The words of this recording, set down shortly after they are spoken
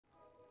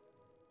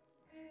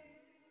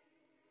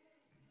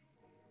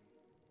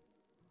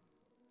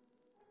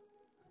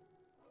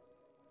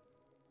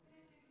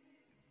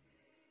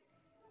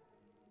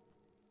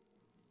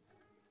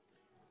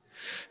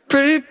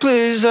Pretty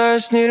please, I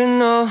just need to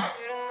know.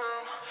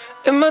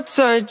 In my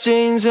tight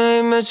jeans, I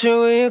ain't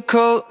matching with your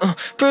coat.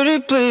 Pretty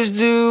please,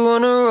 do you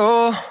wanna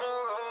roll?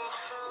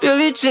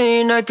 Billie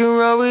Jean, I can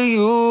roll with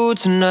you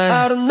tonight.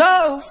 I don't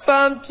know if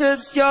I'm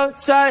just your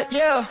type,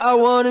 yeah. I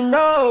wanna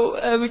know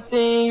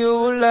everything you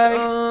would like.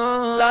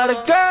 A lot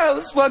of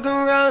girls walking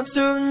around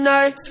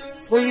tonight,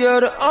 well,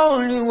 you're the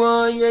only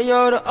one, yeah,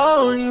 you're the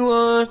only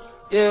one,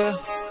 yeah.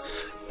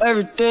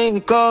 Everything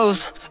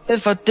goes.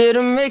 If I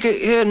didn't make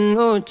it here, then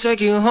who would take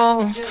you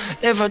home?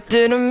 If I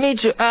didn't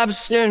meet you, I'd be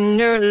sitting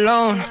here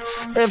alone.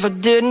 If I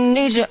didn't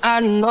need you, I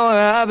don't know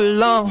where I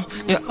belong.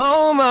 You're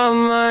on my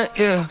mind,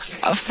 yeah.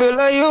 I feel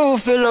like you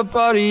fill up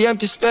all the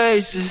empty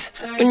spaces.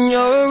 When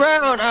you're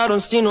around, I don't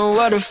see no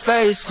other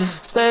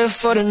faces. Stay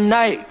for the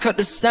night, cut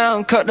the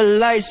sound, cut the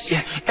lights,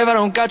 yeah. If I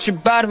don't got you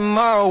by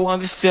tomorrow, I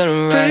won't be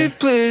feeling right. Pretty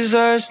please,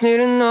 I just need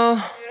to know.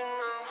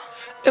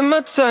 In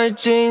my tight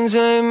jeans, I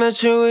ain't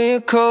matching with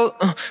your coat.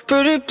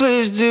 Pretty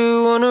please, do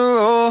you wanna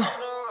roll?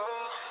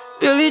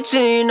 Billie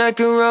Jean, I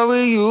can roll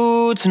with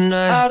you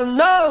tonight. I don't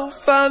know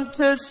if I'm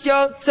just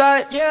your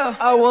type, yeah.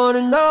 I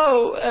wanna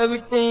know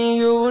everything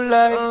you would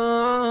like.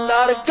 A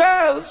lot of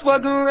girls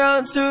walking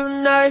around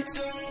tonight,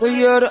 well,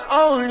 you're the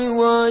only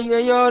one, yeah,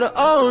 you're the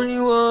only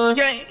one,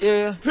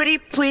 yeah. Pretty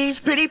please,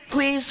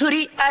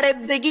 후리 아래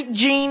배기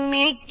jean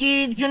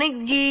미끼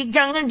주내기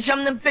강을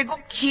잡는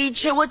빼곡히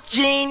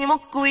채워진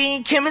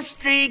이목구이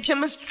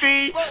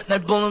chemistry 날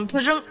보는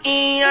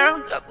표정이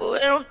아름답고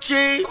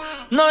외롭지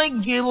너의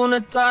기분에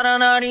따라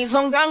날이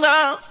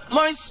성감각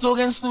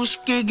머릿속엔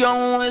수십 개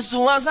경우의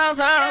수와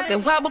상상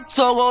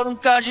대화부터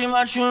오름까지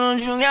맞추는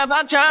중이야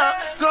박자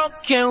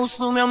그렇게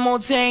웃으면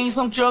못해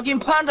이성적인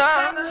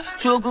판단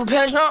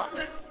조급해져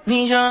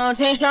니저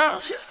텐션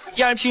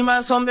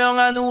얇지만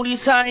선명한 우리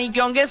사이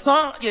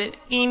경계선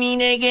이미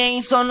내게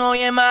있어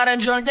너의 말은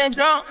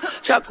절대적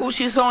자꾸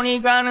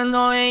시선이 가는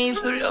너의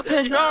입술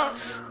옆에 져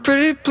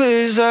Pretty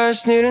please, I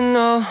just need to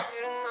know.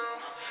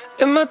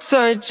 In my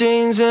tight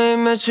jeans, I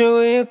ain't matching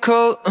with your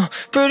coat.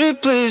 Pretty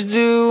please, do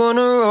you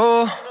wanna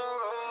roll?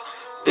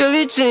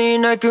 Billie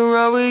Jean, I can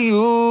roll with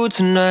you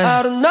tonight.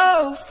 I don't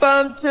know if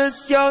I'm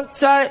just your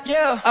type,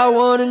 yeah. I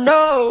wanna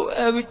know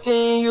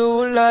everything you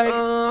would like.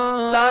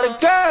 A lot of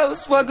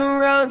girls walking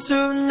around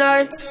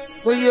tonight,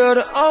 well, you're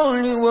the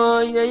only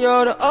one, yeah,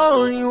 you're the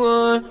only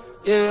one,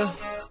 yeah.